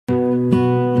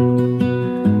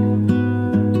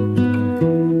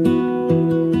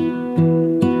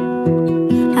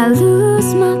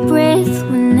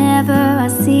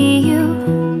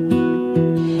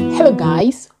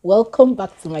Welcome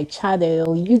back to my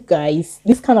channel. You guys,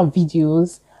 these kind of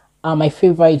videos are my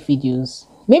favorite videos.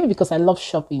 Maybe because I love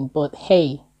shopping, but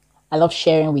hey, I love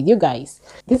sharing with you guys.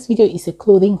 This video is a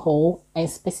clothing haul, and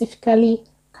specifically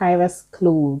Kyra's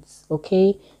clothes.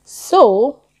 Okay,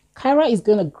 so Kyra is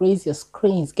gonna graze your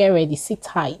screens. Get ready, sit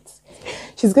tight.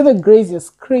 She's gonna graze your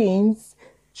screens,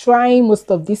 trying most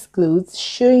of these clothes,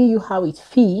 showing you how it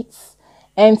fits.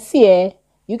 And see,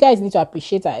 you guys need to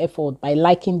appreciate our effort by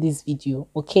liking this video,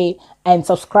 okay, and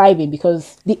subscribing,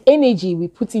 because the energy we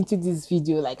put into this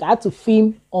video, like I had to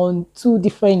film on 2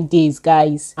 different days,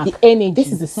 guys. The energy.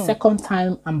 This is the second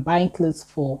time I'm buying clothes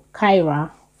for Kyra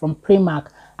from Primark.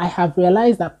 I have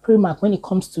realized that Primark, when it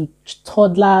comes to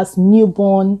toddlers,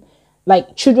 newborn,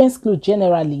 like children's clothes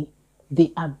generally,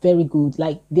 they are very good.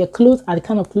 Like their clothes are the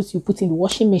kind of clothes you put in the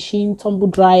washing machine, tumble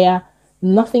dryer,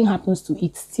 nothing happens to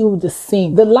it, still the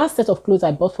same. The last set of clothes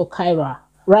I bought for Kyra,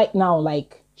 right now,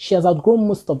 like she has outgrown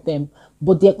most of them,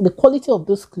 but the quality of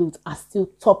those clothes are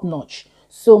still top notch.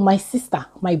 So my sister,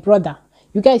 my brother,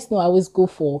 you guys know I always go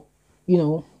for, you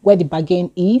know, where the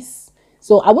bargain is.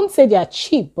 So I wouldn't say they are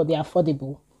cheap, but they are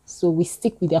affordable. So we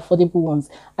stick with the affordable ones.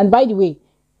 And by the way,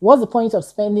 what's the point of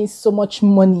spending so much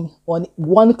money on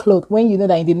one cloth when you know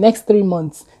that in the next 3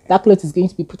 months that cloth is going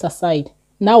to be put aside?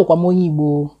 Now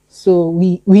so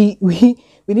we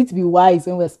need to be wise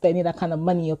when we're spending that kind of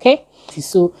money, okay?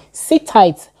 So sit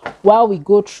tight while we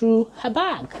go through her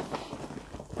bag.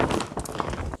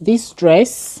 This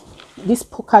dress, this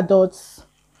polka dots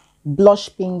blush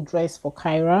pink dress for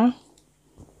Kyra.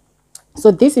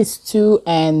 So this is 2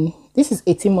 and this is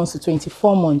 18 months to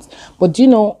 24 months. But do you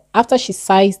know, after she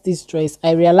sized this dress,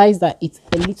 I realized that it's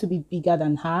a little bit bigger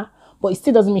than her. But it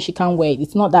still doesn't mean she can't wear it.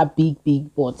 It's not that big,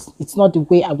 but it's not the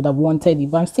way I would have wanted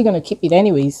it. But I'm still going to keep it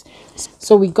anyways.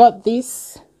 So we got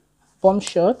this bomb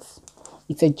short.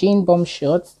 It's a jean bomb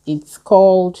short. It's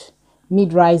called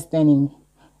mid-rise denim.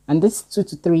 And this is 2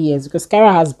 to 3 years because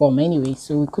Kyra has bomb anyway.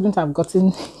 So we couldn't have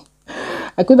gotten...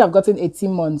 I could have gotten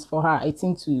 18 months for her.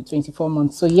 18 to 24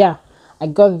 months. So yeah, I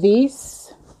got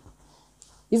this.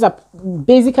 These are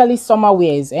basically summer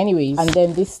wears anyways. And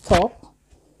then this top.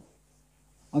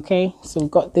 Okay, so we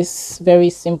got this very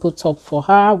simple top for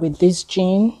her with this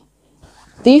jean,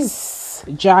 this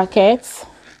jacket,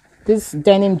 this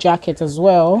denim jacket as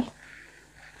well,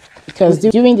 because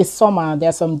during the summer there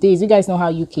are some days, you guys know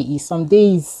how UK is, some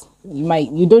days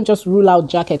you don't just rule out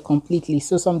jacket completely,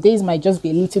 so some days might just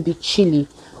be a little bit chilly,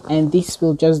 and this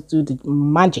will just do the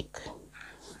magic.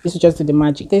 This will just do the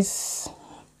magic. This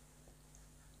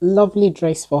lovely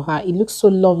dress for her, it looks so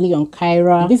lovely on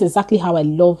Kyra. This is exactly how I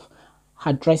love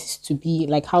her dresses to be,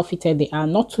 like how fitted they are,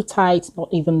 not too tight, not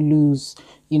even loose,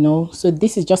 you know. So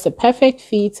this is just a perfect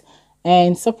fit,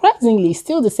 and surprisingly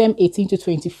still the same 18 to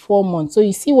 24 months. So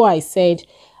you see why I said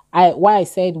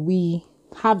we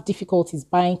have difficulties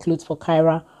buying clothes for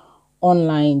Kyra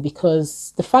online,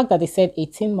 because the fact that they said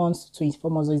 18 months to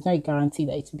 24 months is not a guarantee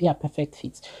that it will be a perfect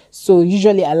fit. So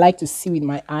usually I like to see with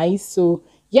my eyes. So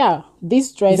yeah,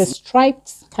 this dress is a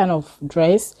striped kind of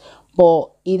dress,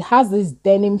 but it has this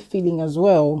denim feeling as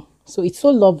well. So it's so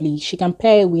lovely. She can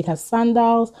pair it with her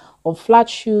sandals or flat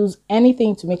shoes,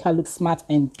 anything to make her look smart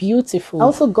and beautiful. I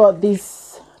also got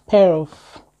this pair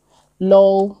of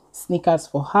low sneakers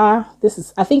for her. This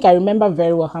is, I think I remember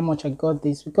very well how much I got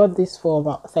this. We got this for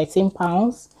about 13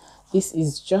 pounds. This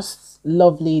is just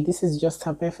lovely. This is just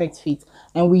her perfect fit.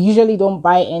 And we usually don't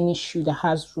buy any shoe that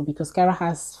has room because Kyra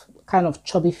has kind of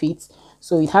chubby feet.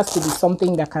 So it has to be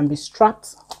something that can be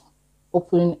strapped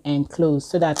open and close,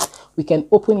 so that we can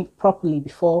open it properly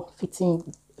before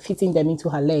fitting them into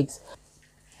her legs.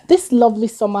 This lovely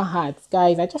summer hat,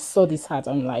 guys, I just saw this hat.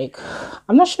 I'm like,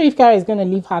 I'm not sure if Kyra is going to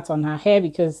leave hat on her hair,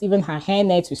 because even her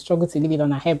hairnet, we struggle to leave it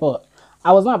on her hair, but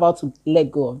I was not about to let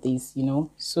go of this, you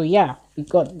know. So yeah, we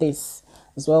got this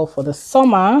as well for the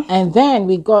summer. And then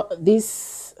we got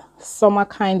this summer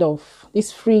kind of,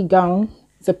 this free gown.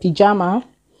 It's a pajama.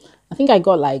 I think I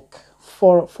got like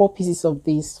four pieces of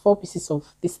this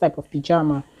type of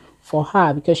pajama for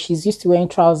her, because she's used to wearing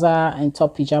trouser and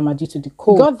top pajama due to the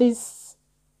cold. We got this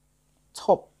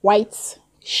top white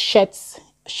shirt.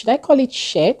 Should I call it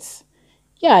shirt?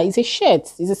 Yeah, it's a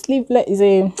shirt. It's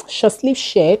a short sleeve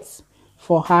shirt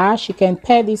for her. She can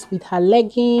pair this with her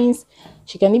leggings.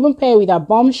 She can even pair it with her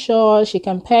bomb shorts. She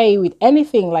can pair it with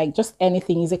anything, like just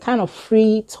anything. It's a kind of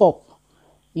free top,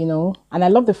 you know. And I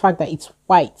love the fact that it's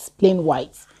white, plain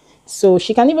white. So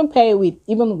she can even pair it with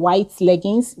even white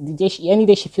leggings. Any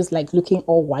day she feels like looking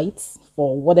all white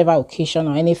for whatever occasion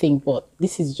or anything. But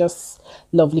this is just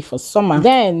lovely for summer.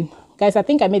 Then, guys, I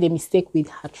think I made a mistake with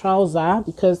her trouser,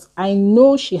 because I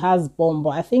know she has bomb, but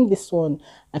I think this one,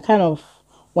 I kind of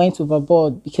went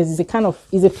overboard because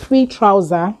it's a free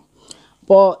trouser.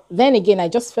 But then again, I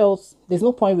just felt there's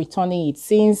no point returning it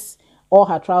since all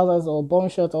her trousers or bum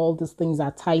shorts, all these things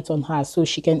are tight on her. So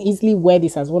she can easily wear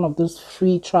this as one of those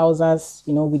free trousers,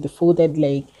 you know, with the folded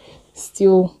leg.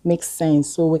 Still makes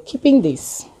sense. So we're keeping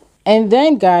this. And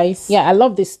then guys, yeah, I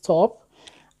love this top.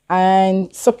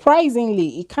 And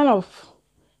surprisingly, it kind of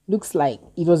looks like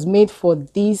it was made for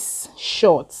these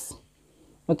shorts.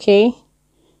 Okay.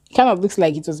 It kind of looks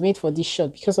like it was made for this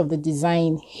short because of the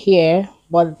design here.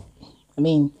 But I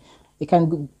mean, they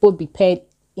can both be paired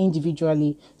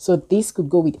individually. So this could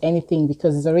go with anything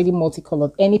because it's already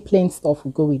multicolored. Any plain stuff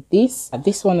will go with this.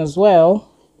 This one as well,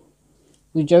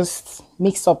 we just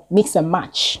mix and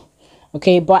match.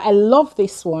 Okay, but I love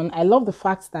this one. I love the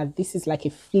fact that this is like a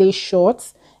flare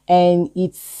short, and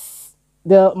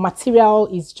the material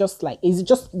is just like,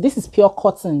 this is pure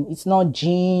cotton. It's not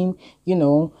jean, you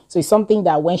know. So it's something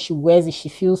that when she wears it, she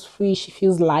feels free, she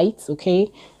feels light. Okay,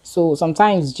 so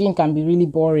sometimes jean can be really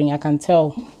boring, I can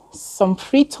tell. Some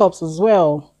free tops as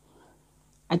well.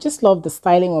 I just love the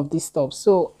styling of this top.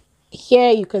 So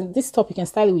here this top you can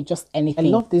style it with just anything. I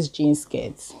love this jean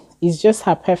skirt. It's just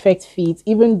her perfect fit,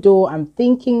 even though I'm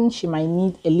thinking she might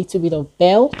need a little bit of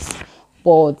belt.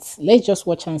 But let's just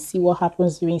watch and see what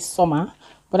happens during summer.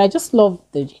 But I just love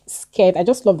the skirt. I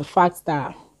just love the fact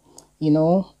that, you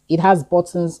know, it has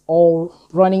buttons all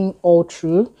running all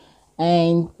through.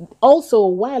 And also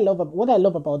what I love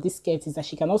about this skirt is that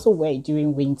she can also wear it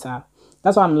during winter.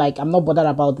 That's why I'm like, I'm not bothered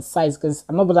about the size, because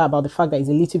I'm not bothered about the fact that it's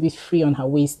a little bit free on her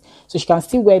waist. So she can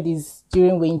still wear this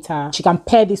during winter. She can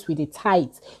pair this with a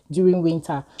tight during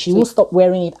winter. She won't stop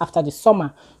wearing it after the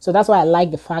summer. So that's why I like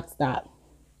the fact that,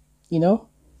 you know,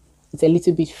 it's a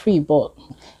little bit free. But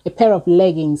a pair of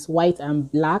leggings, white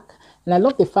and black. And I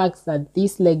love the fact that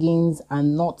these leggings are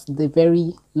not the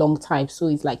very long type. So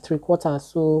it's like 3/4.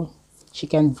 So she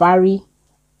can vary,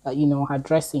 you know, her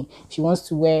dressing. If she wants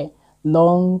to wear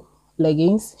long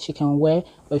leggings, she can wear.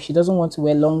 But if she doesn't want to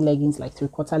wear long leggings, like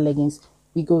 3/4 leggings,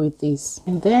 we go with this.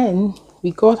 And then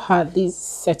we got her this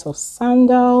set of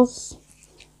sandals.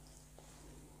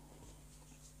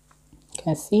 You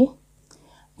can see,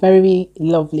 very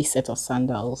lovely set of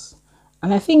sandals.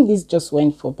 And I think this just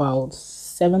went for about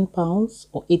 £7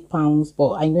 or £8,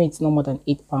 but I know it's no more than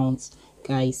 £8,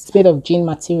 guys. It's made of jean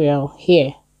material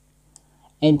here,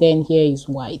 and then here is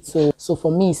white. So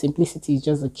for me, simplicity is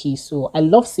just the key. So I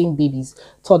love seeing babies,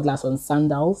 toddlers on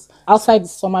sandals. Outside the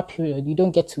summer period, you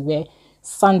don't get to wear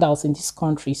sandals in this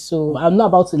country, so I'm not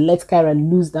about to let Kyra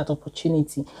lose that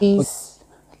opportunity. These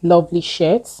lovely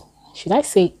shirts, should I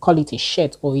say call it a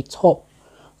shirt or a top?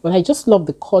 But I just love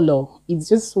the color. It's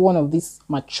just one of these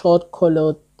matured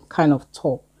colored kind of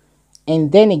top.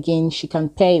 And then again, she can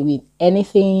pair it with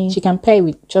anything. She can pair it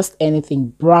with just anything.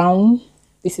 Brown.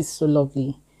 This is so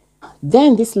lovely.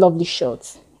 Then this lovely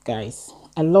shirt, guys.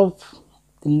 I love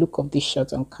the look of this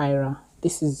shirt on Kyra.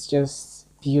 This is just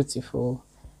beautiful.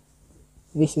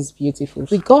 This is beautiful.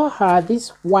 We got her these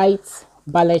white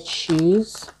ballet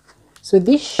shoes. So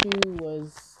this shoe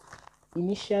was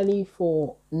initially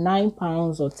for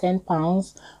 £9 or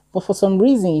 £10, but for some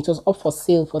reason it was up for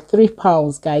sale for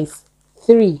 £3, guys.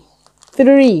 £3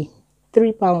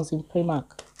 in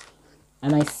Primark.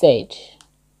 And I said,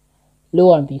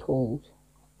 lo and behold,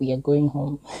 we are going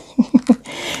home.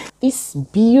 These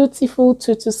beautiful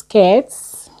tutu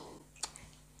skirts.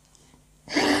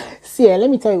 See, let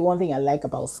me tell you one thing I like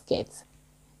about skirts.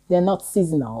 They're not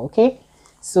seasonal, okay?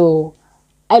 So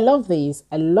I love these.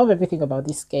 I love everything about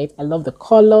this skirt. I love the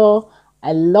color.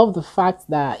 I love the fact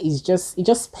that it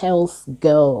just spells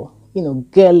girl, you know,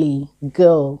 girly,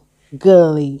 girl,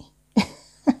 girly.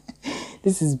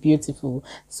 This is beautiful.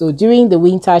 So during the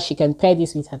winter, she can pair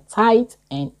this with her tight,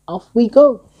 and off we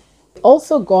go.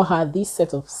 Also got her this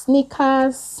set of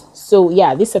sneakers. So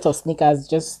yeah, this set of sneakers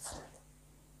just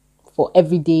for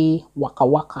everyday waka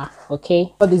waka.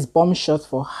 Okay, got this bum short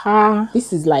for her.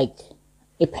 This is like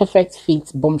a perfect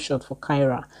fit bum short for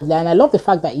Kyra. And I love the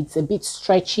fact that it's a bit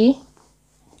stretchy,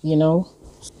 you know.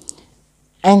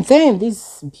 And then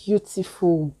this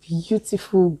beautiful,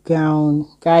 beautiful gown,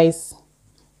 guys.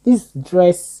 This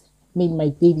dress made my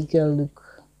baby girl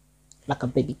look like a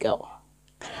baby girl.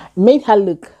 Made her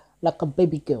look like a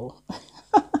baby girl.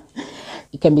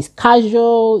 It can be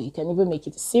casual, you can even make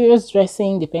it serious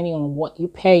dressing depending on what you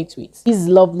pair it with. These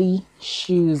lovely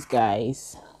shoes,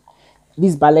 guys.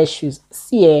 These ballet shoes.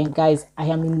 See, guys, I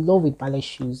am in love with ballet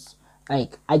shoes.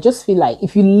 Like, I just feel like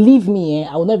if you leave me,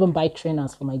 I will not even buy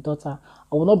trainers for my daughter.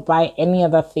 I will not buy any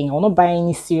other thing. I will not buy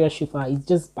any serious shoe for her. It's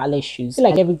just ballet shoes. I feel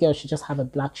like every girl should just have a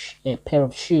black pair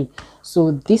of shoe.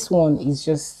 So this one is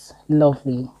just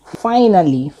lovely.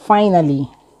 Finally,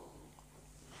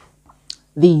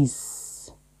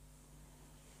 these.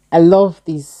 I love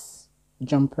this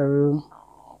jumper.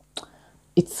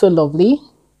 It's so lovely.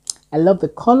 I love the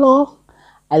color.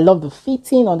 I love the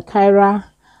fitting on Kyra.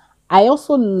 I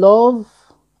also love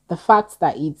the fact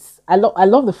that I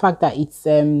love the fact that it's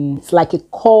like a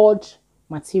cord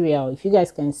material. If you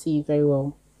guys can see very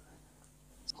well.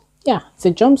 Yeah, it's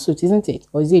a jumpsuit, isn't it?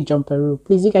 Or is it a jumper?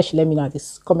 Please, you guys should let me know in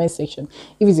this comment section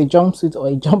if it's a jumpsuit or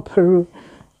a jumper.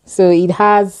 So it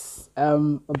has a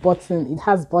button. It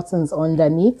has buttons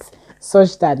underneath,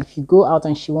 such that if you go out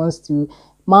and she wants to,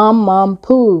 mom,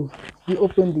 poo, you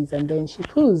open this and then she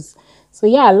poos. So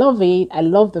yeah, I love it. I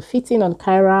love the fitting on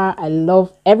Kyra. I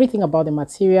love everything about the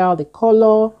material, the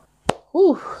color.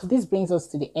 Ooh, this brings us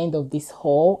to the end of this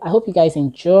haul. I hope you guys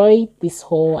enjoyed this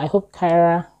haul. I hope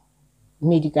Kyra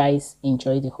made you guys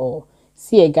enjoy the haul.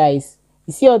 See you guys.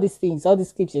 You see all these things, all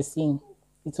these clips you're seeing.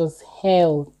 It was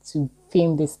hell to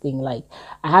film this thing. Like,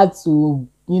 I had to,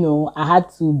 I had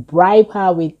to bribe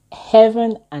her with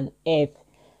heaven and earth.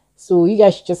 So you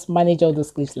guys should just manage all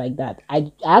those clips like that.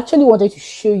 I actually wanted to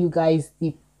show you guys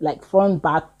the like front,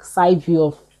 back, side view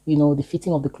of the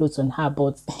fitting of the clothes on her,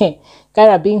 but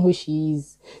Kyra, being who she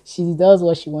is, she does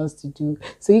what she wants to do.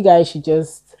 So you guys should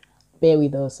just bear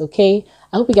with us, okay?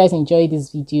 I hope you guys enjoyed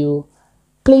this video.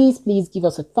 Please give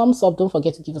us a thumbs up. Don't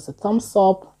forget to give us a thumbs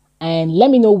up, and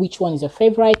let me know which one is your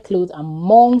favorite clothes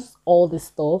amongst all this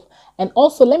stuff. And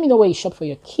also let me know where you shop for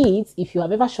your kids, if you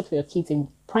have ever shopped for your kids in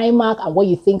Primark, and what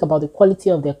you think about the quality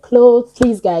of their clothes.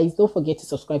 Please guys, don't forget to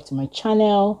subscribe to my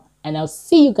channel, and I'll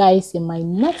see you guys in my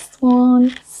next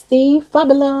one. Stay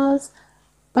fabulous.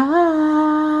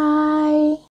 Bye.